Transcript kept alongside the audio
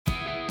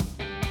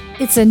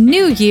It's a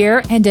new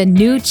year and a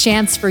new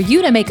chance for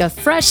you to make a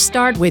fresh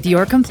start with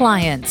your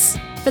compliance.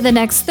 For the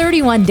next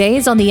 31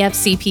 days on the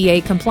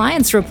FCPA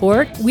Compliance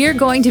Report, we're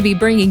going to be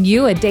bringing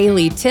you a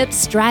daily tip,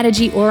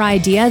 strategy, or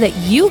idea that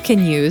you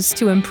can use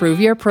to improve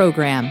your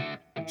program.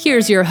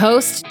 Here's your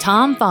host,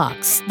 Tom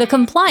Fox, the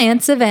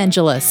Compliance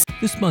Evangelist.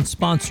 This month's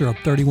sponsor of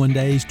 31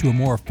 Days to a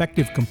More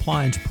Effective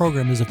Compliance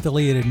Program is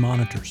Affiliated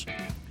Monitors.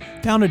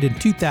 Founded in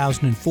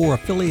 2004,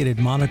 Affiliated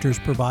Monitors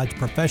provides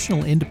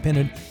professional,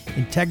 independent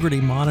integrity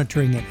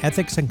monitoring and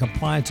ethics and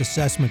compliance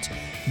assessments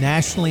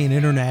nationally and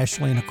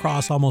internationally and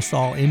across almost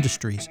all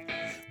industries.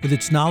 With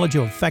its knowledge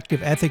of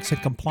effective ethics and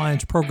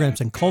compliance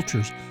programs and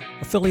cultures,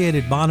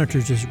 Affiliated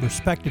Monitors is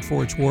respected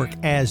for its work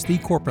as the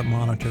corporate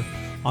monitor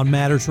on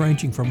matters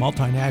ranging from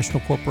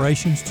multinational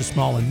corporations to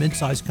small and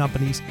mid-sized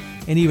companies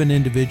and even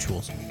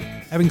individuals.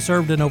 Having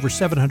served in over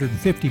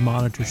 750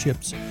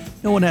 monitorships,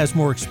 no one has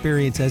more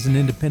experience as an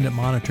independent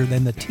monitor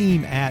than the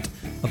team at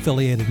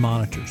Affiliated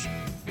Monitors.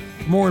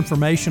 For more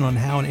information on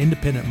how an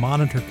independent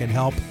monitor can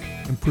help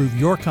improve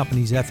your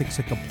company's ethics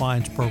and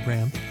compliance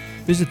program,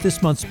 visit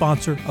this month's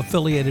sponsor,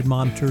 Affiliated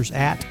Monitors,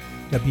 at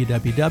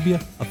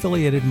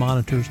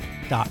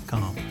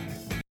www.affiliatedmonitors.com.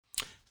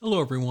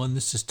 Hello everyone,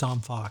 this is Tom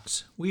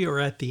Fox. We are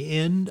at the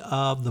end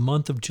of the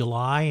month of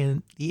July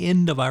and the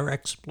end of our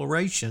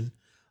exploration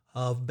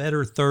of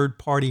better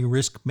third-party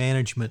risk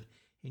management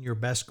in your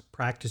best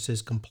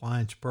practices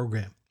compliance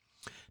program.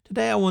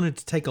 Today I wanted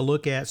to take a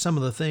look at some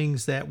of the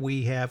things that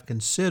we have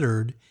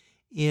considered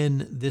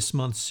in this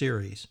month's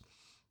series.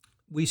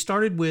 We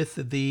started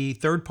with the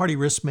third-party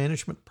risk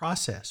management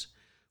process.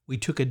 We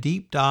took a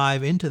deep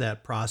dive into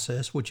that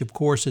process, which of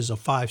course is a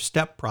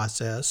 5-step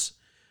process: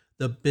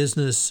 the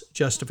business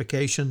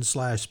justification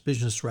 /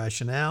 business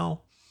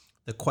rationale,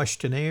 the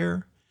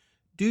questionnaire,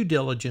 due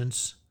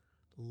diligence,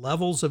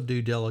 levels of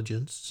due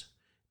diligence,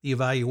 the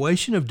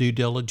evaluation of due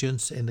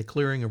diligence and the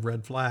clearing of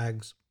red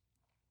flags,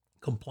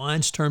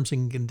 compliance terms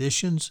and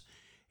conditions,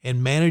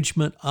 and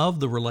management of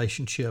the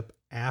relationship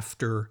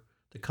after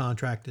the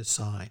contract is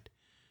signed.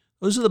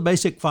 Those are the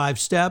basic 5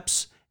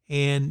 steps,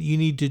 and you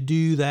need to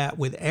do that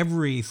with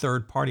every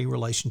third-party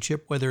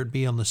relationship, whether it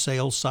be on the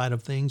sales side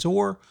of things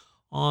or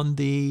on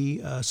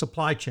the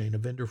supply chain, a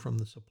vendor from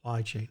the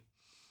supply chain.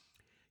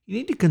 You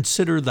need to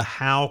consider the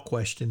how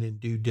question in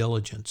due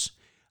diligence.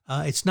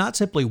 It's not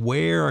simply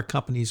where a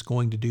company is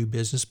going to do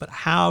business, but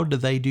how do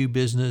they do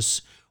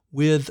business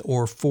with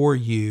or for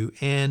you?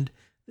 And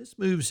this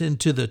moves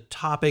into the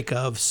topic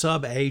of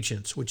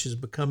sub-agents, which is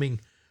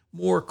becoming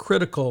more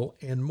critical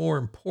and more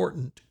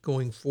important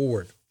going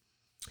forward.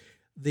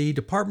 The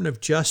Department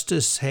of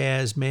Justice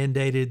has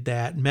mandated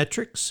that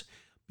metrics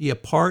be a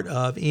part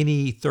of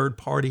any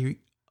third-party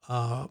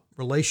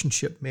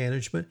relationship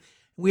management.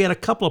 We had a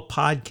couple of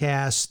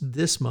podcasts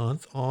this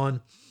month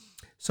on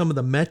some of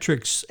the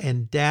metrics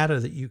and data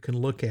that you can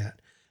look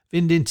at.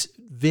 Vin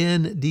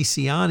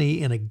DiCiani,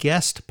 in a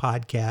guest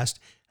podcast,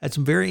 had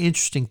some very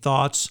interesting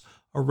thoughts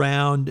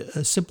around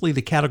simply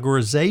the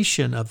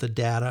categorization of the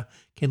data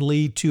can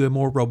lead to a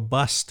more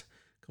robust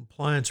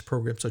compliance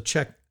program. So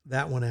check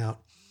that one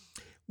out.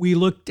 We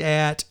looked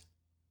at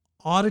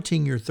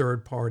auditing your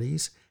third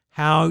parties,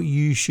 how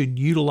you should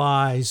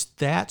utilize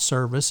that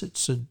service. It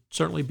should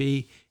certainly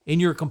be in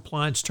your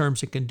compliance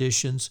terms and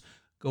conditions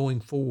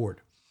going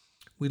forward.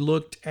 We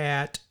looked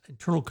at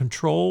internal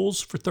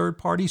controls for third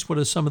parties. What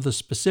are some of the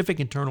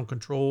specific internal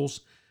controls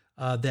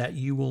that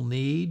you will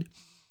need?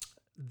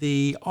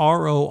 The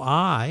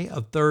ROI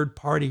of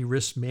third-party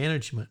risk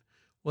management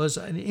was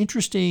an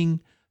interesting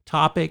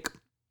topic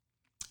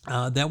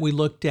that we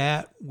looked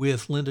at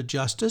with Linda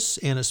Justice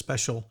in a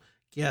special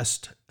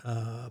guest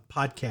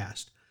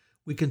podcast.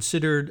 We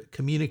considered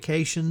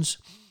communications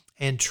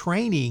and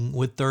training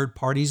with third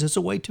parties as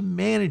a way to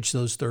manage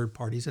those third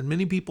parties. And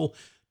many people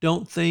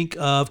don't think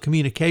of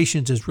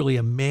communications as really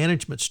a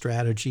management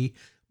strategy,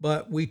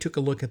 but we took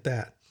a look at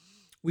that.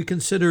 We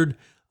considered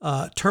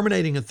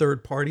terminating a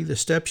third party, the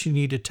steps you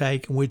need to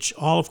take, which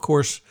all, of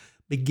course,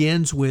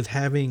 begins with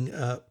having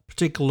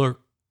particular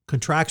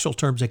contractual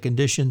terms and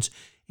conditions,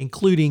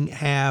 including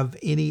have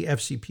any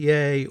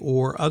FCPA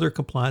or other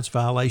compliance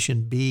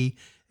violation be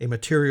a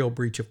material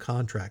breach of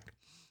contract.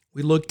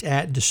 We looked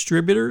at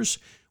distributors.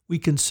 We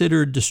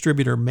considered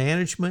distributor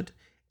management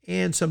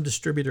and some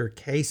distributor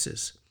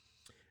cases.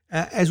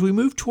 As we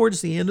move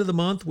towards the end of the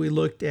month, we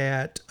looked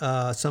at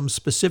some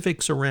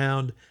specifics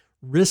around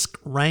risk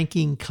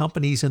ranking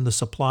companies in the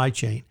supply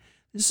chain.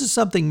 This is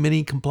something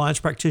many compliance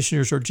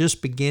practitioners are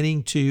just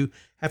beginning to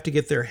have to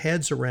get their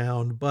heads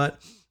around.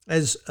 But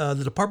as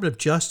the Department of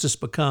Justice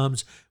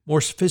becomes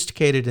more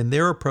sophisticated in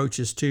their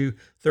approaches to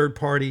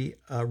third-party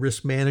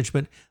risk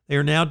management, they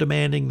are now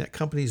demanding that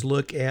companies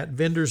look at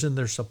vendors in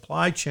their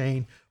supply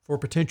chain for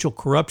potential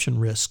corruption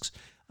risks.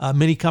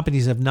 Many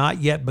companies have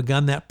not yet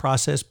begun that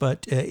process,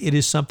 but it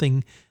is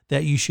something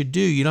that you should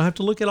do. You don't have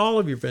to look at all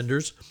of your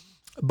vendors,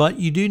 but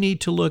you do need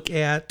to look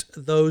at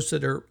those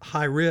that are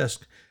high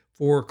risk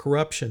for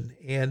corruption.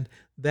 And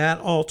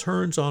that all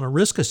turns on a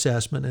risk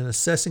assessment and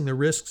assessing the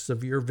risks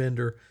of your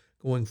vendor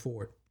going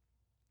forward.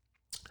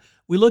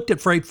 We looked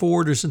at freight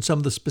forwarders and some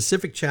of the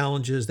specific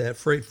challenges that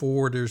freight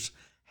forwarders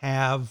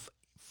have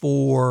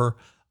for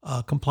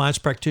compliance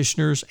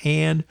practitioners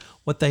and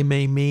what they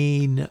may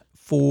mean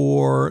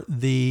for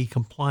the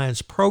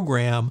compliance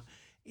program.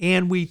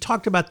 And we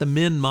talked about the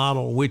MIN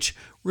model, which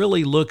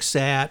really looks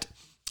at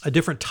a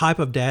different type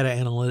of data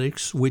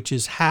analytics, which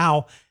is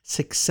how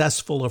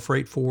successful a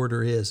freight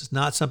forwarder is. It's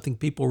not something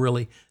people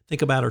really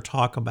think about or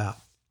talk about.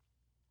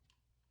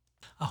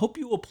 I hope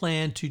you will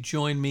plan to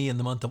join me in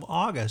the month of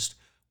August,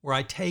 where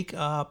I take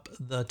up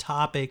the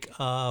topic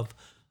of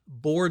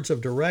boards of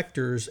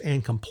directors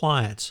and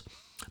compliance.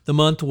 The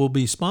month will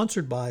be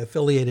sponsored by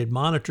Affiliated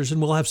Monitors,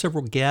 and we'll have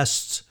several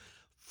guests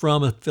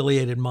from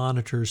Affiliated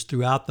Monitors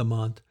throughout the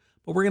month.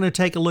 But we're going to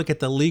take a look at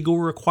the legal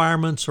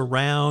requirements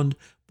around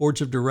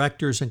boards of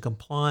directors and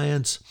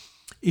compliance,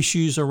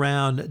 issues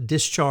around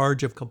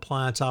discharge of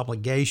compliance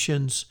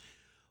obligations.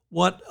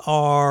 What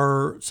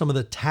are some of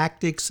the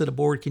tactics that a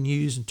board can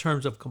use in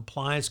terms of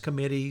compliance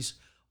committees?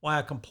 Why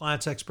a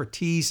compliance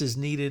expertise is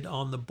needed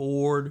on the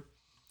board?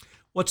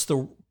 What's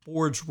the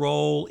board's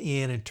role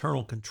in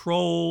internal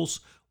controls?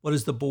 What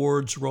is the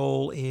board's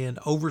role in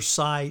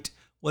oversight?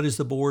 What is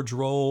the board's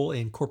role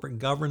in corporate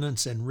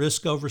governance and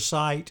risk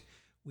oversight?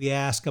 We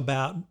ask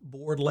about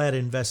board-led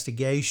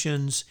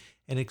investigations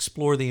and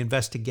explore the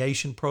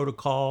investigation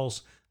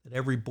protocols that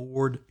every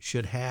board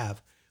should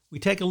have. We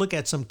take a look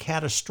at some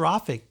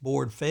catastrophic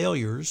board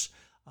failures.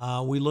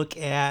 We look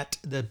at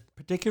the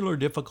particular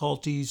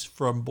difficulties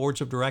from boards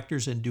of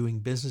directors in doing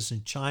business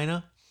in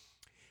China.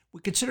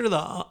 We consider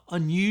the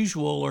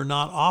unusual or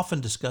not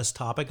often discussed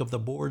topic of the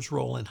board's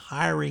role in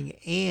hiring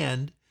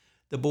and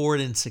the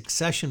board and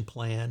succession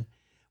plan.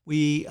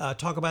 We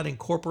talk about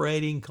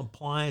incorporating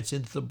compliance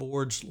into the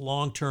board's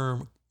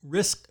long-term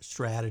risk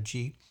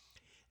strategy.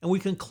 And we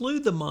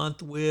conclude the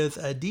month with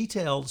a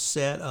detailed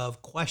set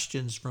of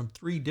questions from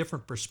 3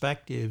 different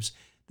perspectives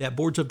that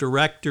boards of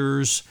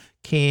directors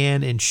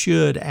can and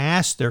should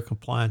ask their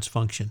compliance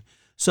function.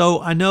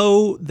 So I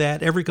know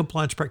that every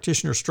compliance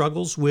practitioner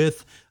struggles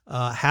with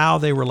how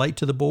they relate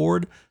to the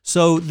board.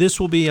 So this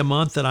will be a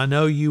month that I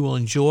know you will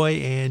enjoy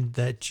and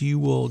that you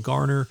will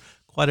garner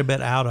quite a bit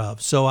out of.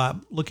 So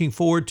I'm looking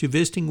forward to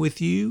visiting with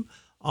you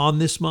on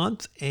this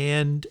month.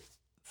 And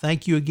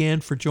thank you again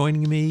for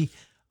joining me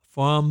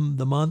from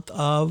the month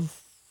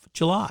of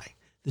July.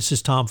 This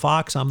is Tom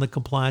Fox. I'm the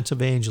Compliance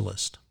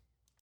Evangelist.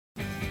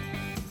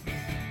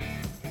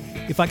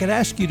 If I could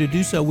ask you to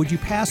do so, would you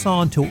pass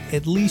on to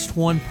at least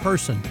one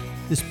person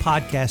this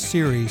podcast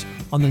series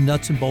on the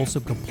nuts and bolts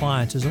of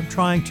compliance, as I'm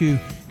trying to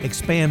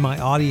expand my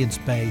audience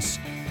base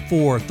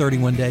for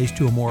 31 Days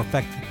to a More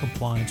Effective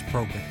Compliance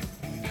program.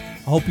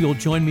 I hope you'll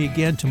join me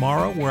again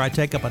tomorrow, where I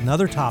take up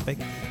another topic.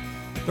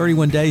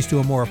 31 Days to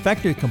a More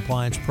Effective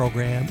Compliance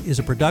program is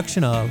a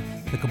production of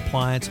the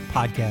Compliance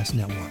Podcast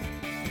Network.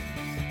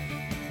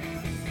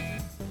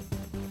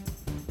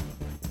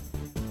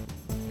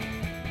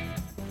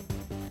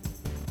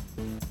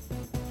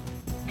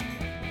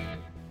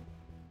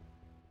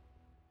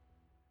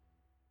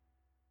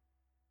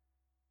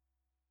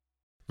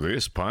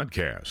 This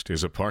podcast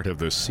is a part of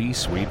the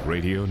C-Suite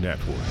Radio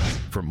Network.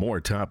 For more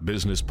top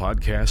business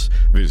podcasts,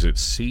 visit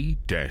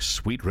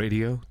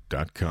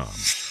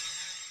c-suiteradio.com.